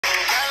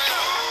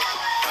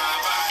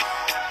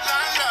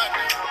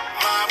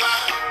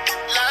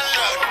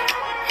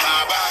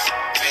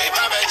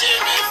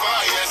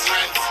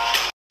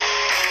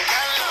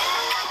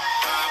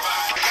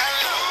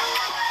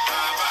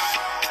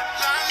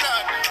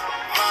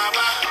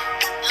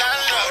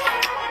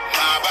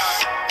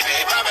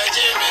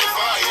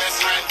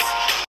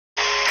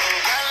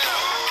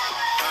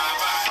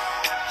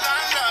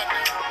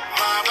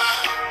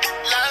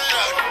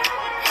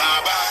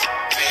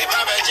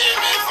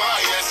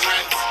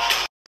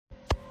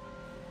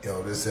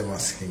say my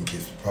skin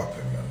keeps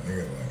popping, man.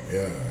 Nigga, like,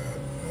 yeah, I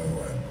don't know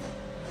why.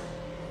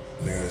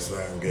 Nigga, it's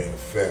like I'm getting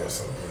fat or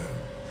something, man.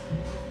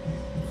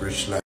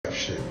 Rich life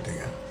shit,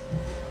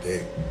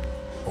 nigga.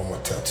 All my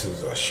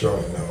tattoos are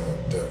showing now.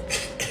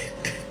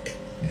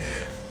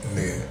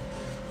 Nigga,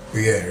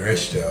 we getting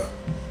rich, though.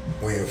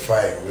 We ain't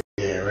fighting, we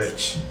getting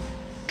rich.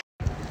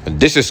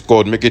 This is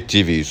called Mickey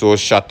TV. So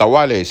Shatta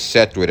Wale is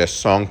set with a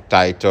song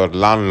titled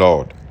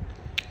Landlord.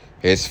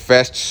 His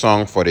first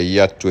song for the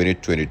year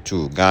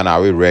 2022. Ghana,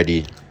 are we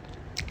ready?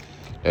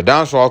 The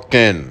dancehall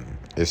king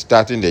is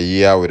starting the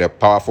year with a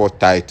powerful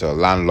title,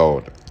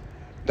 Landlord.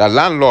 The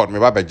landlord may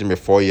be paying me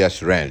 4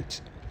 years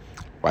rent.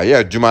 But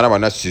yeah, Jumana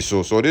wana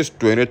siso. So this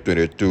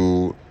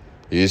 2022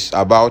 is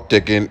about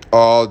taking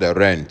all the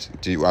rent.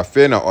 We are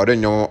feeling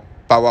already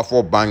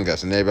powerful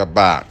bangers never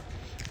bad.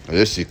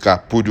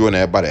 Jessica Pudu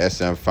never the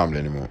SM family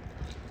anymore.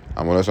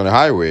 I'm also on the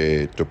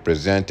highway to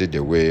present it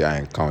the way I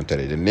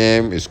encountered it. The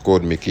name is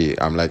called Mickey.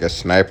 I'm like a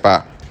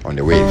sniper on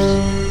the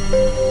waves.